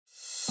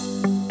Good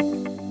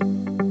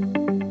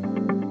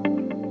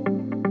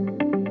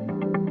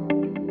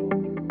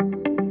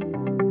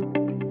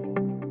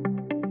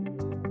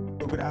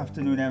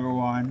afternoon,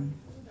 everyone.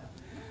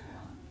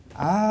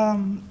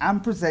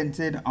 I'm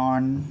presenting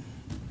on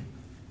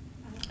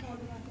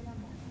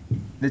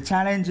the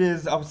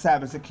challenges of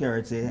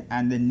cybersecurity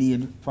and the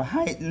need for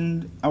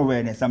heightened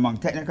awareness among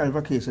technical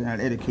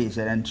vocational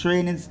education and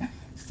training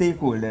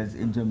stakeholders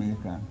in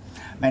Jamaica.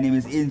 My name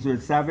is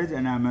Ainsworth Savage,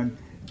 and I'm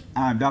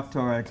a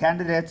doctoral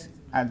candidate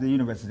at the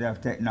University of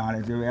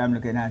Technology, where I'm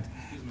looking at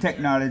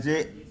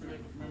technology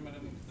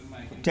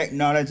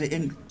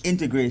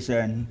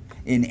integration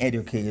in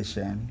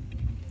education.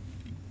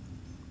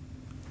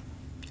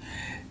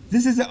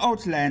 This is the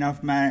outline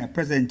of my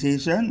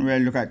presentation, where I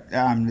look at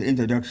the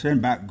introduction,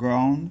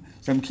 background,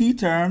 some key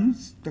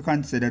terms to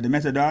consider, the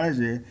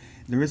methodology,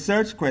 the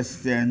research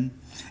question,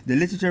 the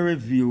literature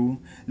review,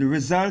 the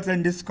results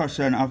and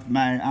discussion of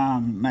my,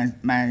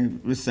 my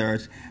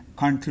research,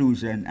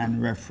 conclusion,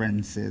 and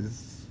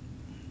references.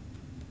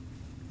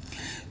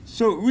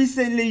 So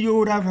recently you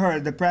would have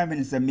heard the Prime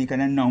Minister make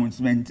an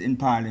announcement in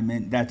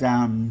Parliament that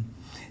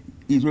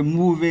he's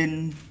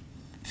removing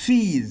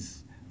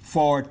fees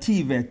for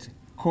TVET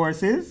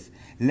courses,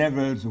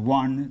 levels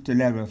 1 to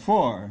level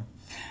 4.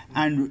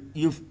 And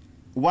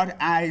what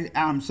I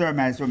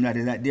surmise from that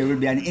is that there will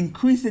be an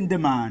increase in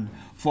demand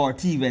for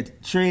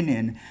TVET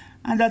training.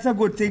 And that's a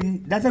good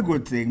thing. That's a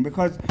good thing,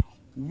 because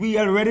we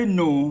already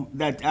know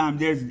that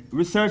there's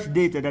research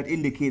data that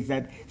indicates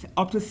that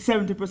up to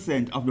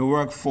 70% of the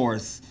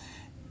workforce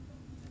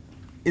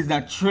is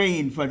not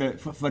trained for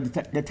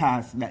the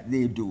tasks that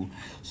they do.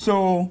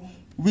 So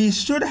we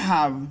should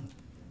have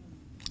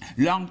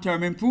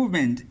long-term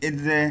improvement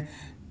in the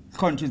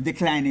country's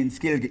declining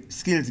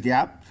skills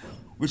gap.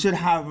 We should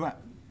have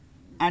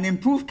an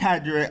improved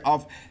cadre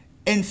of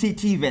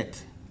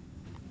NCTVET,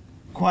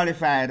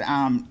 qualified,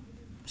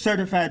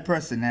 certified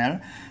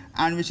personnel,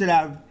 and we should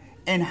have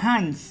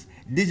enhanced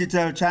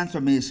digital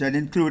transformation,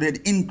 including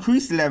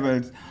increased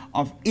levels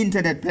of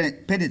internet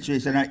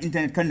penetration or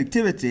internet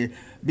connectivity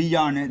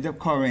beyond the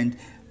current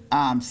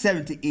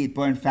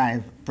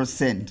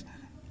 78.5%.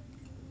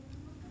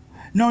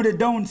 Now, the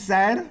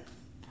downside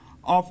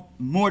of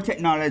more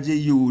technology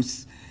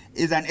use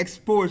is an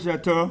exposure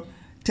to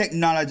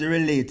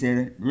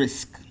technology-related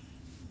risk.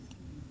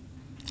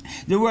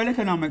 The World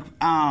Economic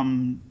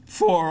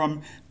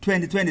Forum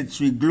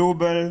 2023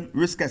 Global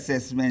Risk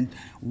Assessment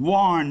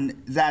warned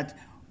that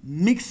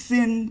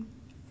mixing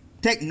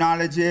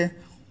technology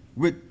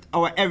with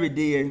our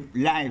everyday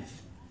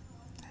life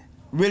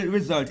will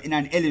result in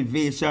an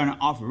elevation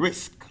of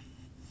risk,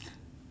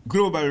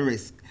 global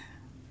risk.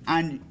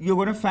 And you're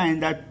going to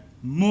find that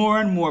more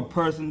and more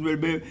persons will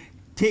be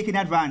taking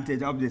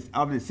advantage of this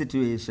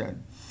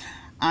situation.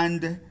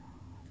 And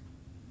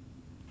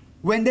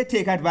when they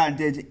take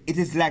advantage, it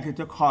is likely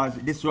to cause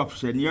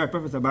disruption. You heard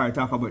Professor Barry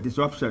talk about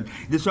disruption.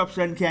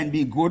 Disruption can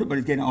be good, but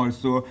it can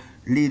also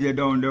lead you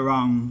in the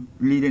wrong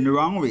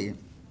way.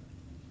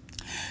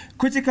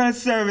 Critical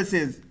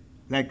services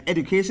like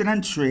education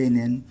and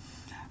training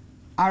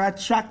are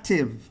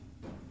attractive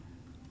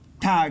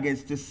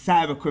targets to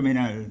cyber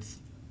criminals,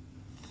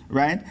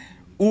 right,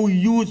 who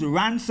use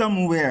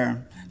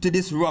ransomware to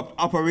disrupt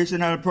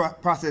operational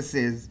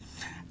processes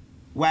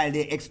while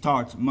they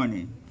extort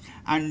money.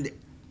 And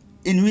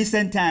in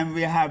recent time,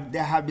 there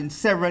have been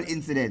several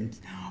incidents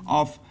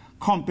of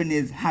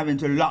companies having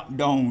to lock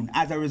down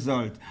as a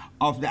result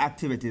of the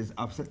activities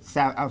of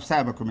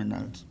cyber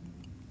criminals.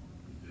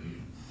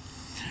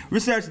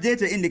 Research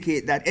data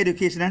indicate that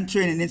education and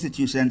training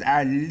institutions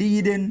are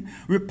leading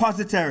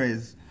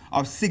repositories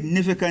of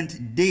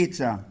significant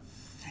data.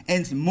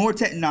 Hence, more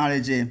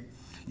technology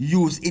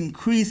use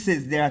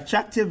increases their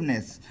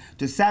attractiveness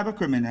to cyber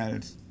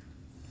criminals.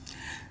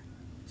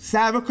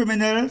 Cyber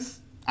criminals'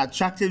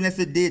 attractiveness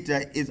to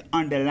data is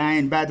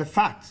underlined by the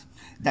fact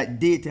that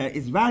data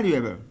is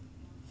valuable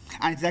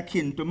and it's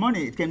akin to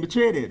money. It can be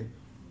traded.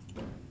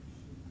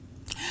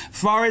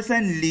 Forrest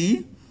and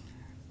Lee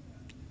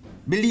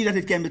believe that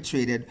it can be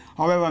traded.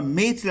 However,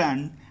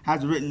 Maitland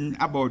has written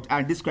about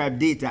and described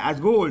data as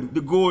gold,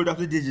 the gold of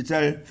the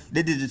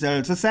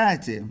digital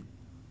society.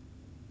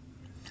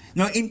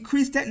 Now,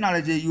 increased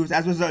technology use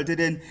has resulted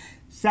in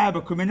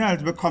cyber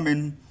criminals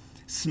becoming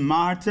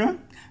smarter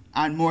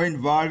and more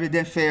involved with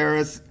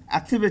nefarious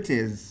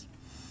activities.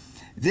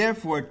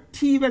 Therefore,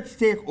 TVET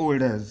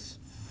stakeholders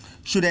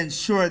should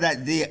ensure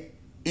that they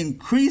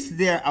increase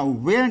their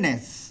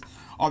awareness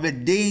of the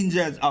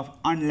dangers of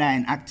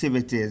online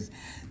activities.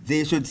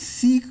 They should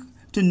seek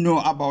to know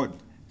about,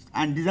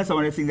 and these are some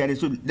of the things that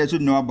they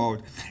should know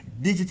about,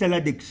 digital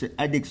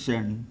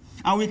addiction.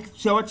 And we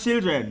show our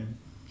children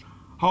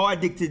how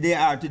addicted they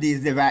are to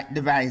these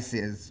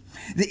devices.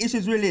 The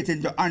issues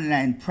relating to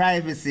online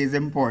privacy is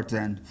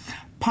important.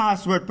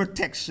 Password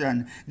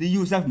protection, the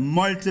use of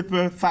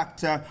multiple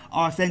factor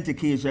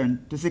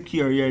authentication to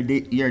secure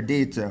your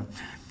data.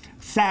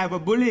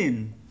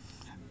 Cyberbullying,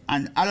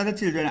 and a lot of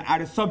children are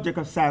the subject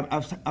of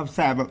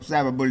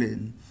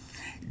cyberbullying.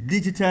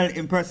 digital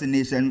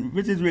impersonation,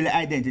 which is really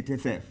identity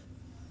theft.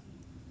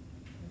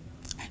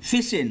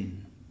 Phishing.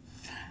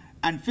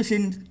 And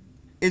phishing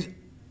is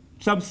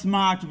some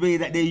smart way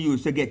that they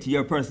use to get to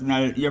your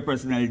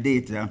personal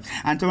data.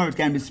 And some of it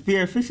can be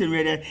spear phishing,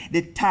 where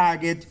they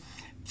target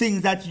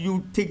things that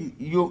you think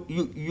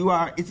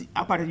it's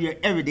a part of your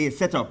everyday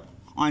setup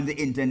on the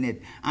internet,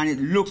 and it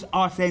looks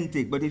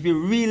authentic. But if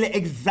you really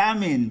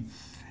examine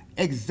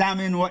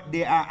what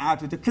they are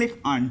after to click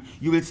on,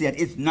 you will see that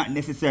it's not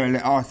necessarily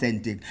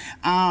authentic.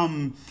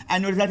 I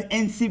noticed that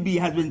NCB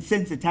has been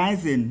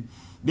sensitizing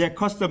their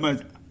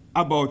customers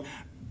about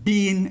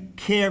being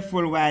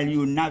careful while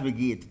you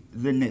navigate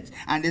the net.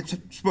 And they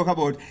spoke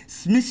about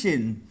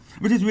smishing,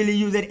 which is really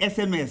using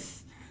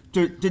SMS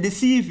to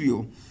deceive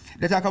you.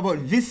 They talk about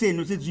vissing,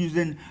 which is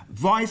using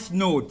voice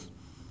note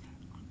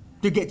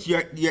to get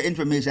your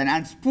information,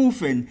 and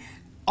spoofing,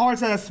 all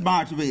sorts of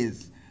smart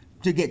ways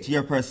to get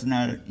your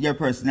personal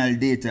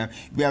data.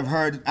 We have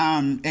heard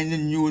in the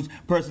news,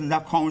 persons'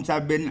 accounts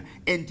have been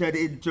entered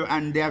into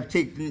and they have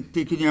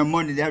taken your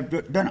money. They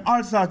have done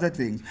all sorts of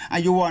things.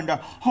 And you wonder,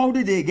 how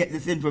did they get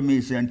this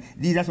information?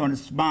 These are some of the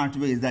smart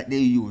ways that they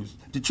use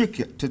to trick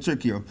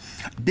you.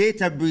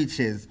 Data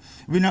breaches.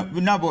 We know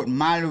about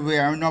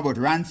malware, we know about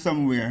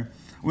ransomware,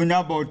 we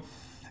know about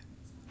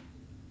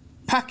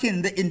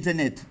packing the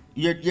internet,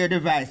 your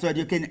device, so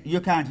that you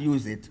can't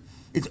use it.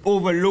 It's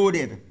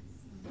overloaded.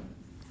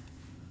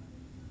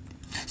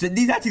 So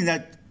these are things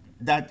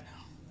that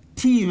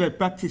TV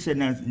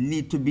practitioners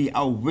need to be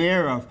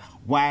aware of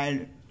while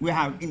we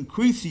have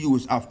increased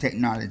use of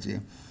technology.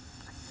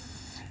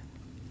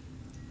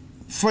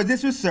 For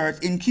this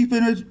research, in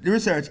keeping with the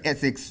research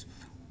ethics,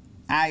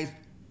 I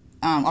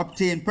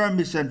obtained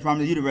permission from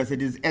the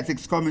university's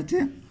ethics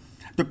committee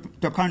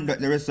to conduct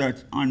the research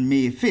on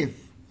May 5th.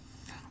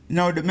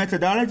 Now, the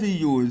methodology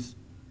used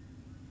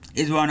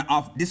is one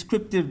of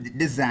descriptive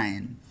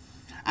design.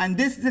 And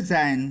this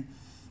design,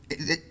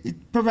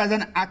 it provides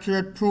an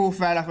accurate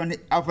profile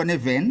of an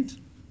event.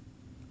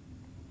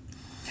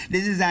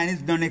 The design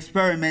is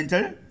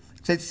non-experimental,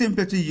 so it's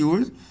simple to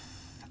use,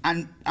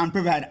 and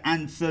provide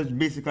answers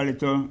basically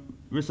to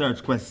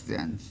research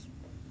questions.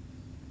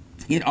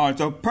 It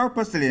also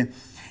purposely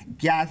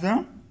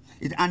gathers,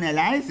 it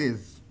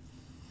analyzes,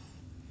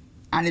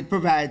 and it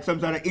provides some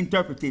sort of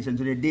interpretation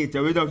to the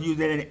data without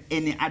using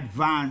any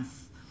advanced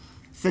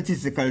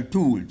statistical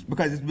tools,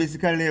 because it's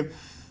basically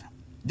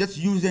just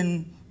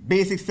using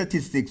basic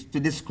statistics to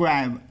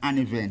describe an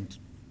event.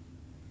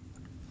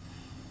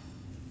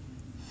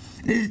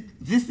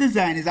 This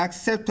design is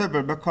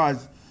acceptable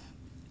because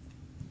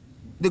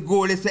the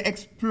goal is to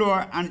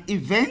explore an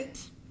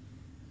event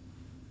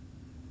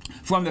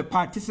from the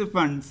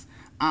participant's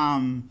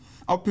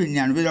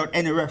opinion without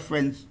any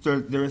reference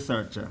to the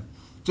researcher.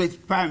 So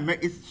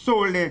it's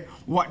solely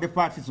what the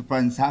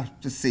participants have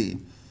to say.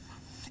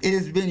 It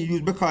is being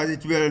used because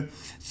it will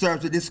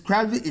serve to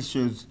describe the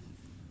issues,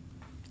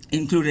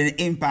 including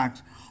the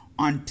impact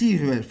on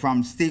TV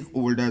from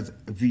stakeholders'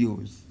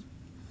 views.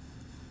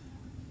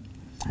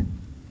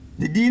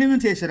 The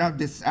delimitation of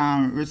this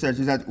research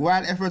is that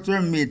while efforts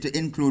were made to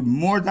include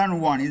more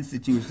than one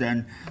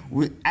institution,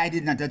 I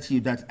did not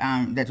achieve that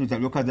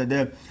result because of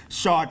the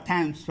short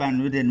time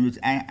span within which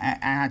I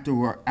had to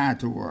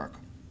work.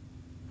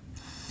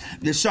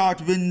 The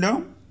short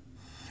window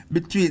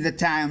between the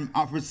time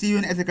of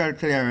receiving ethical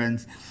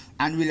clearance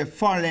and really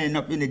following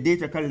up in the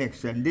data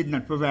collection did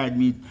not provide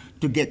me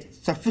to get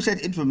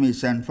sufficient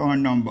information from a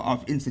number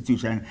of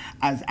institutions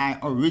as I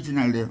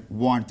originally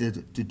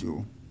wanted to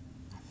do.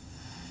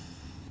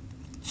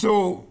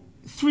 So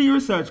 3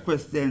 research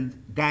questions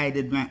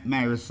guided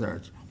my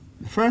research.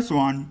 The first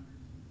one,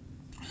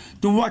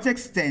 to what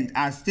extent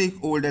are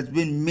stakeholders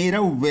being made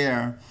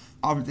aware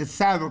of the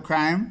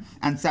cybercrime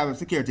and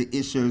cybersecurity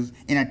issues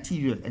in a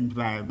TV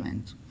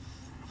environment?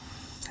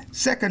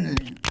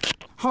 Secondly,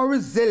 how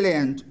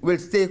resilient will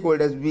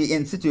stakeholders be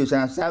in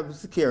situations of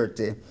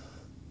cybersecurity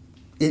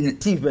in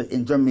TV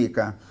in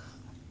Jamaica?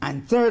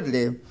 And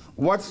thirdly,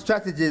 what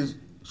strategies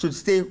should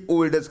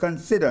stakeholders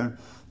consider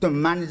to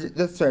manage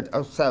the threat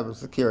of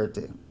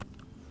cybersecurity?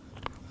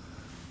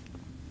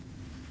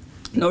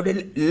 Now,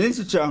 the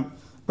literature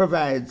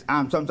provides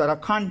some sort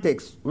of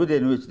context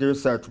within which the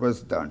research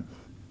was done.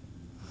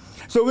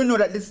 So we know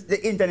that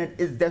the internet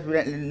is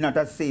definitely not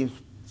a safe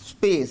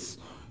space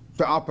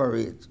to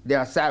operate. There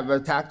are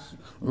cyber attacks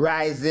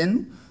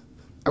rising.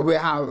 We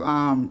have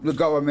the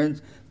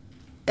government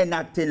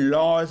enacting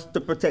laws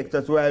to protect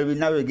us while we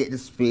navigate the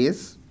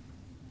space.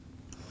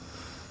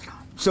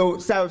 So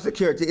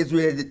cybersecurity is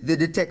really the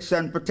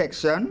detection,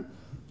 protection,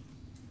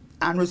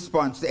 and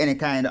response to any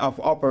kind of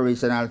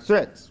operational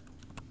threats.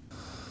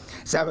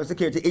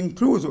 Cybersecurity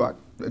includes what?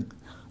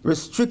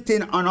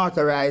 Restricting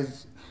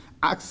unauthorized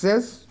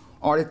access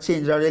or the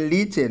change or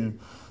deleting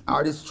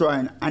or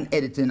destroying and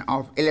editing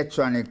of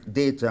electronic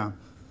data.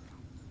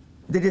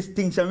 The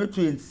distinction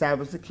between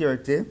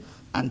cybersecurity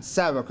and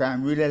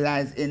cybercrime really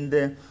lies in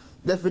the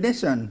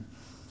definition.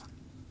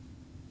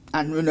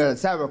 And we know that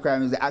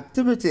cybercrime is the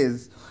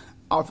activities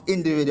of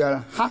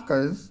individual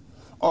hackers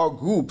or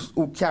groups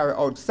who carry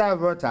out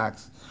cyber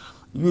attacks,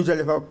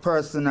 usually for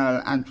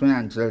personal and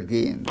financial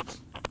gains.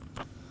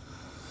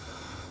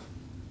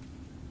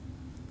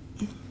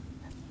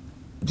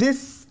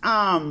 This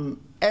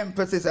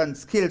emphasis on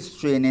skills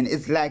training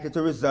is likely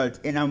to result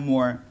in a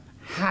more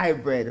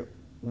hybrid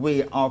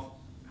way of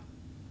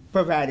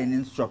providing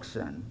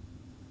instruction,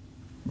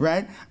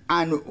 right?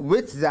 And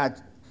with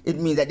that, it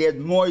means that there's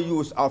more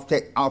use of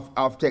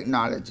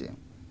technology.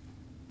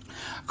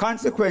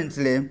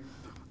 Consequently,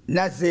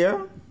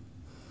 Nazir's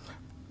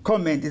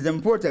comment is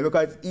important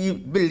because he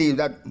believes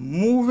that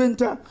moving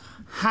to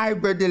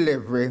hybrid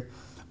delivery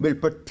will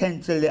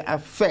potentially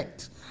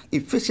affect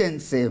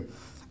efficiency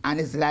and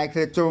is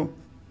likely to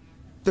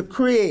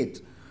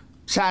create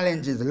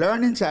challenges,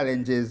 learning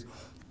challenges,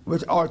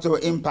 which also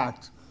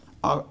impact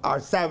our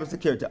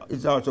cybersecurity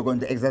is also going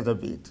to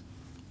exacerbate.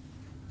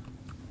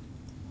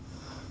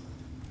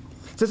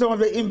 So some of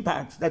the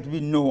impacts that we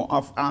know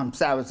of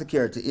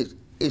cybersecurity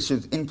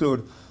issues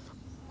include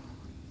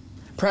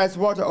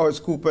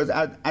PricewaterhouseCoopers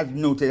has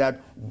noted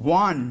that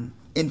 1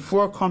 in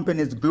 4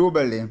 companies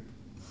globally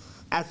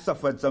has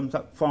suffered some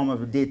form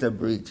of a data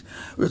breach,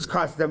 which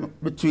cost them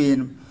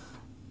between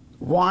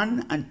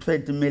 $1 and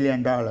 $20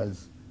 million.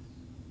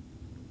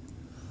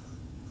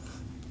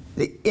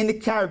 In the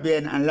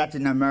Caribbean and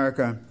Latin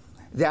America,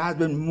 there has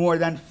been more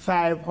than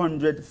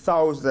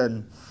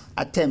 500,000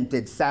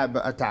 attempted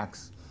cyber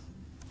attacks.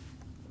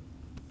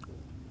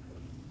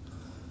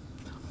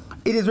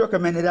 It is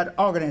recommended that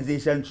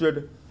organizations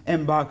should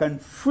embark on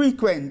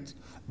frequent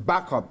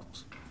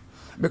backups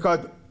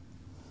because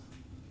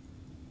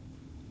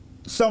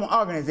some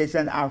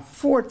organizations are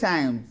 4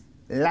 times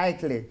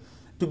likely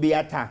to be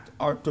attacked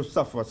or to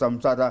suffer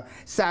some sort of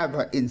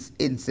cyber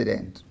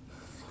incident.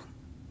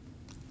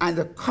 And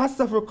the cost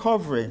of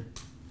recovery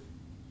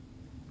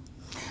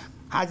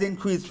has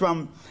increased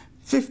from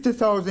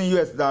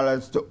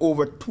 $50,000 to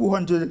over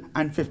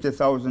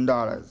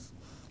 $250,000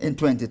 in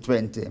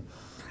 2020.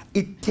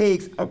 It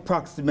takes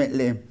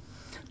approximately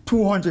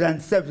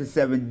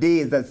 277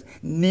 days, that's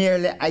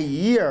nearly a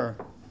year,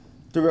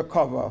 to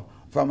recover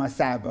from a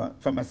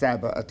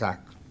cyber attack.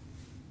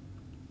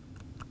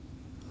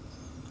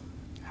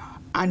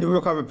 And the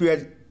recovery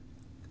period,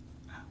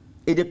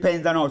 it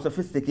depends on how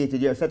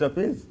sophisticated your setup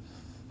is.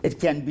 It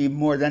can be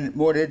more than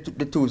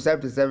the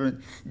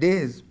 277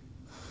 days.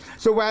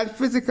 So while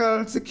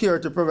physical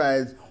security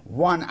provides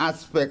one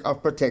aspect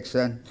of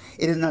protection,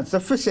 it is not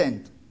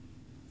sufficient.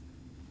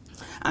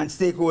 And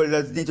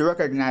stakeholders need to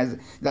recognize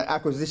that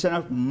acquisition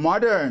of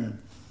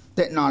modern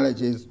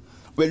technologies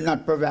will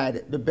not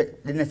provide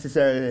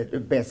necessarily the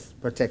best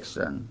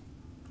protection.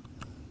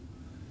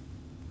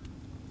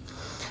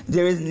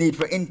 There is need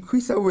for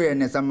increased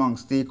awareness among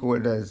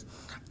stakeholders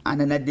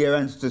and an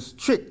adherence to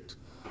strict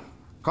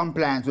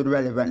compliance with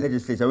relevant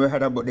legislation. We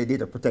heard about the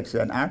Data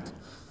Protection Act,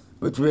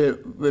 which will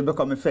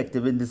become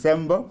effective in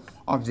December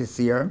of this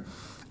year.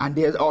 And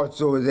there's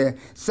also the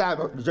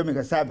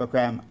Jamaica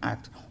Cybercrime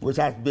Act, which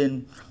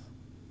is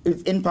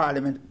in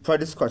Parliament for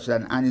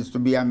discussion and is to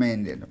be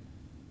amended.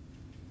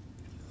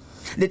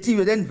 The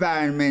TV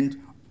environment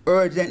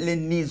urgently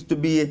needs to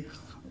be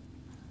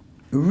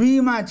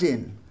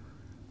reimagined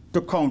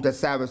to counter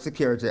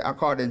cybersecurity,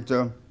 according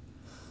to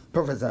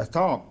Professor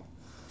Thorpe,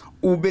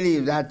 who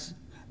believes that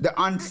the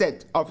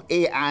onset of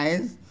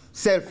AIs,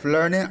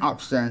 self-learning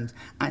options,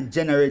 and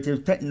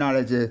generative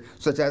technology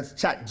such as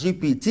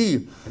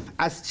ChatGPT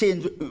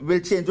will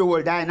change the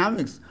whole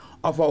dynamics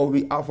of how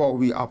we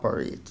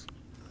operate.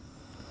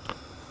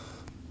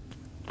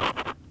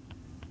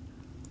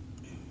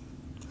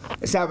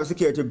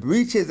 Cybersecurity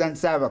breaches and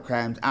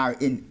cybercrimes are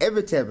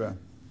inevitable,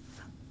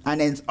 and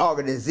hence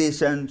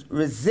organizations'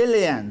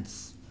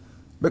 resilience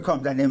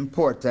becomes an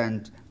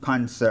important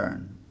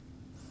concern.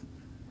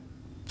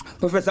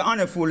 Professor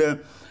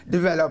Onefulu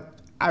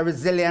developed a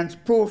resilience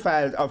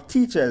profile of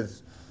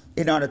teachers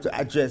in order to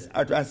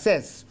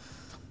assess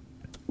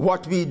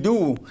what we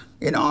do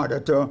in order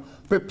to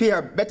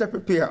better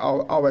prepare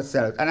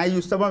ourselves. And I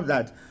use some of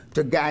that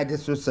to guide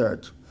this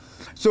research.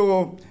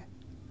 So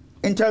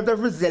in terms of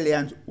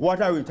resilience,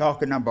 what are we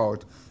talking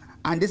about?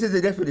 And this is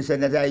the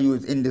definition that I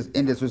use in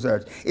this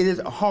research. It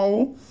is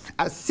how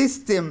a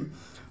system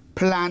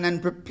plans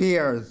and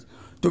prepares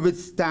to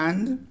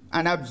withstand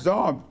and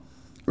absorb,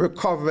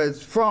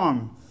 recovers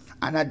from,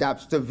 and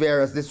adapts to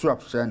various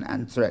disruptions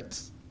and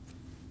threats.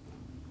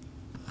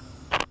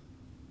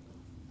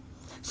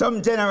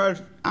 Some general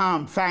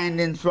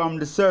findings from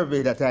the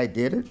survey that I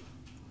did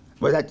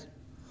was that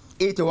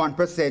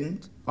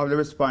 81% of the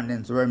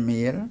respondents were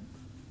male.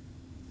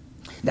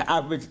 The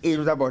average age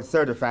was about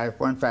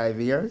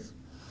 35.5 years.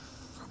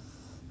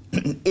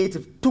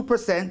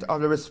 82%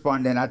 of the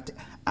respondents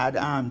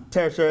had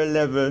tertiary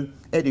level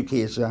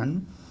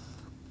education.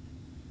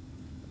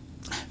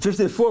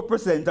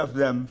 54% of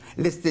them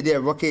listed their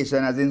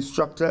vocation as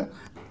instructor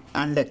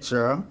and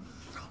lecturer.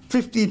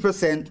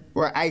 15%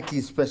 were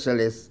IT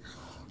specialists.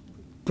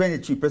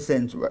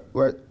 23%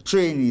 were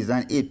trainees,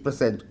 and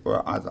 8%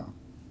 were other.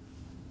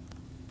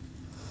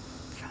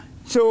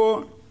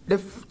 So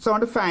some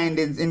of the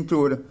findings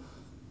include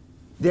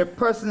their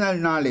personal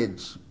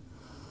knowledge,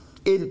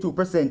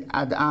 82%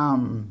 had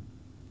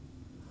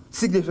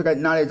significant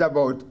knowledge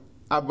about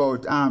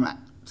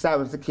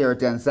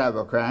cybersecurity and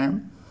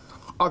cybercrime.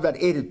 Of that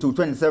 82,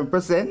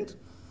 27%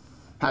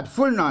 had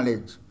full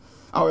knowledge.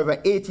 However,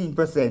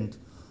 18%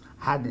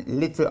 had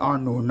little or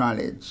no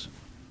knowledge.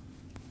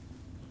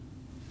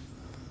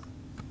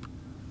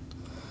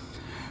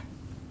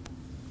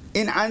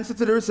 In answer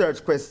to the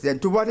research question,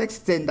 to what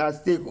extent are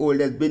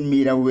stakeholders been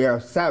made aware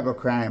of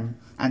cybercrime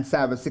and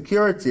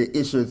cybersecurity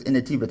issues in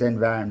the Tibet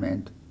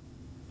environment?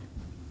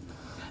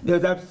 There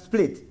was a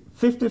split,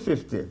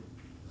 50-50.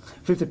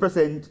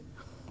 50%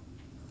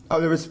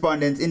 of the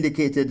respondents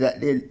indicated that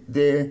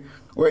they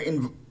were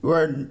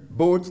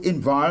both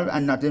involved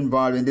and not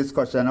involved in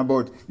discussion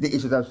about the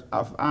issues of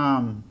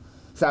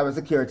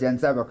cybersecurity and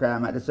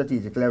cybercrime at the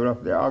strategic level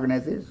of their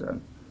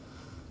organization.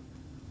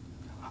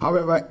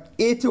 However,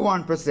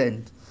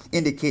 81%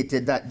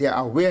 indicated that their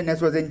awareness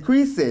was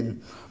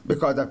increasing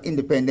because of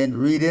independent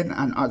reading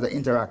and other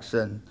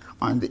interaction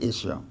on the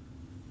issue.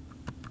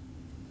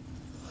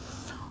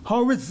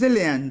 How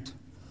resilient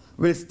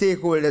will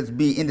stakeholders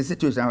be in the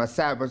situation of a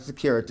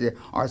cybersecurity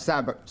or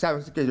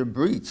cybersecurity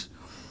breach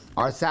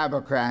or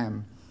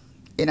cybercrime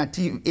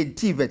in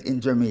Tibet in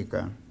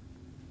Jamaica?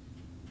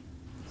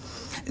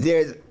 There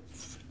is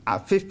a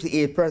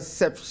 58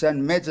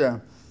 perception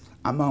measure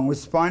among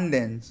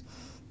respondents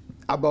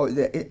about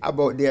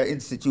their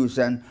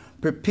institution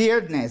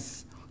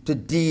preparedness to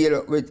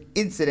deal with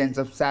incidents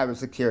of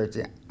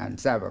cybersecurity and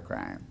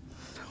cybercrime.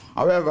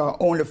 However,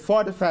 only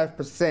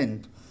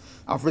 45%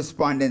 of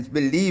respondents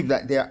believe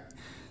that their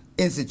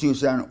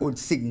institution would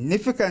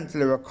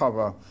significantly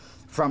recover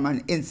from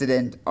an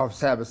incident of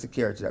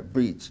cybersecurity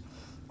breach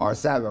or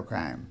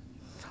cybercrime.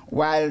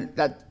 While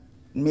that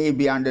may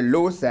be on the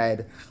low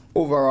side,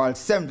 overall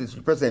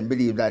 73%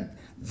 believe that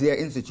their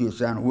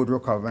institution would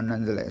recover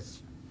nonetheless.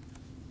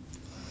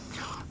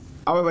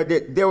 However,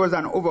 there was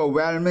an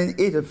overwhelming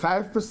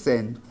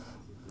 85%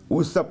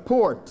 who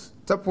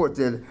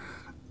supported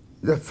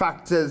the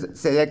factors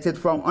selected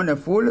from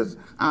UNIFUL's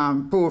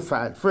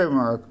profile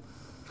framework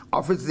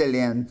of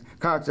resilient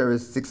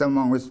characteristics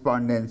among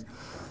respondents.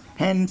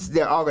 Hence,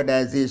 their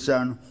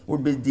organization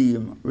would be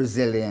deemed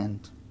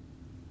resilient.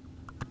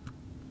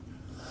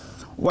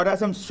 What are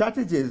some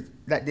strategies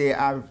that they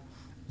have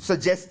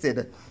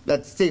suggested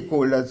that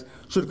stakeholders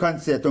should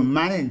consider to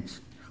manage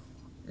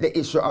the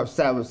issue of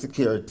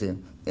cybersecurity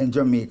in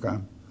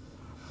Jamaica?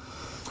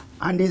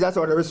 And these are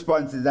sort of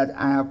responses that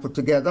I have put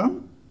together.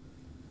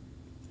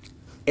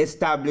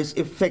 Establish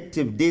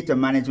effective data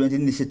management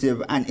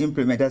initiative and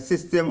implement a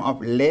system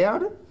of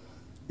layered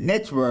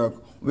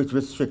network with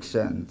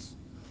restrictions.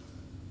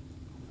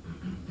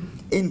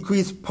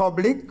 Increase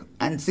public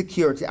and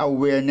security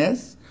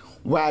awareness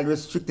while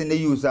restricting the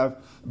use of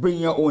bring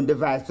your own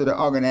device to the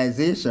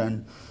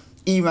organization,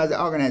 even as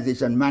the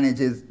organization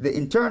manages the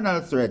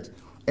internal threat,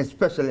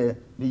 especially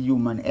the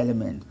human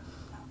element.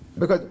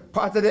 Because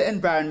part of the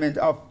environment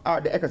of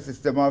the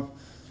ecosystem of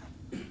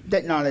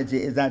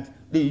technology is that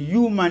the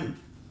human,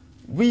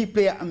 we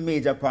play a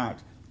major part.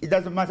 It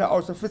doesn't matter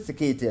how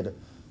sophisticated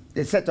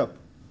the setup,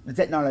 the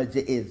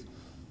technology is.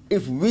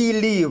 If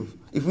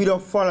we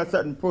don't follow a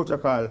certain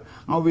protocol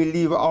and we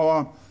leave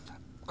our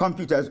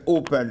computers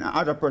open,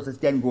 other persons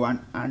can go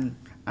and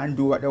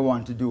do what they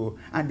want to do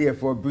and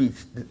therefore breach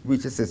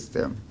the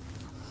system.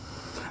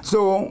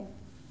 So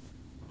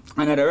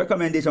another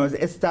recommendation was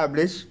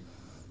establish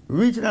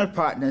regional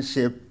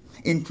partnership,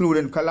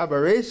 including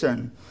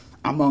collaboration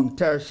among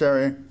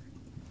tertiary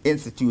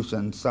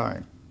institutions,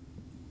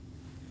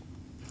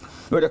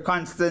 where they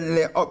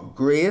constantly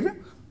upgrade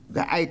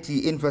the IT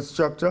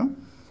infrastructure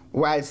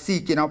while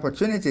seeking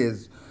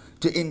opportunities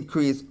to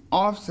increase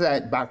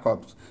off-site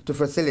backups to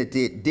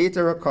facilitate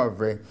data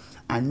recovery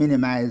and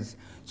minimize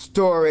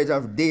storage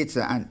of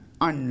data and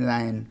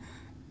online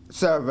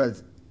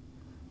servers,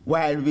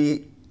 while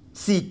we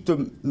seek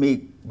to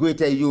make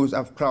greater use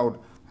of cloud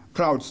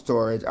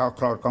storage or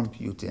cloud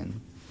computing.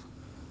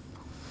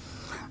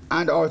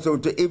 And also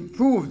to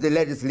improve the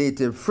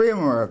legislative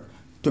framework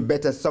to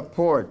better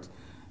support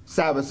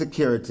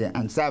cybersecurity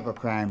and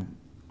cybercrime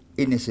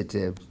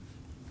initiatives.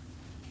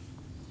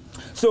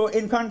 So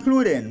in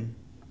concluding,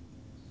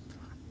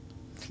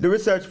 the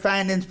research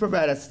findings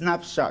provide a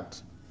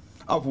snapshot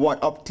of what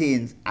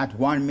obtains at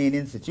one main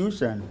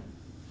institution.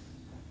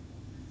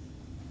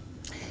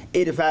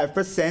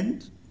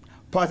 85%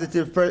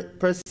 positive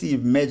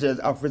perceived measures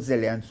of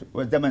resilience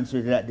was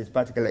demonstrated at this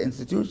particular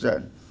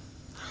institution.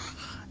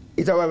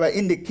 It, however,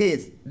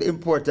 indicates the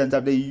importance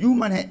of the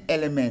human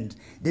element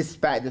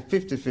despite the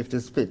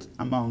 50-50 split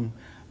among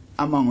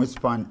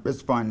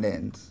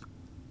respondents.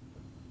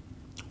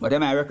 What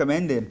am I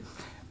recommending?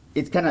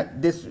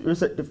 This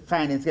research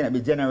findings cannot be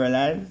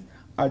generalized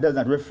or does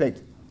not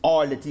reflect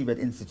all the Tibet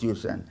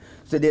institutions.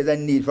 So there's a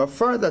need for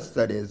further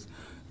studies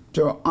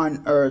to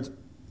unearth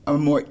a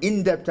more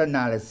in-depth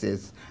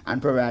analysis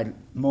and provide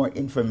more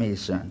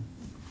information.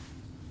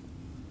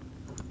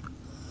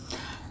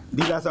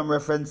 These are some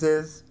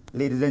references.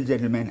 Ladies and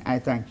gentlemen, I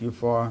thank you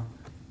for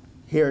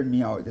hearing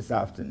me out this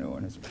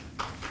afternoon.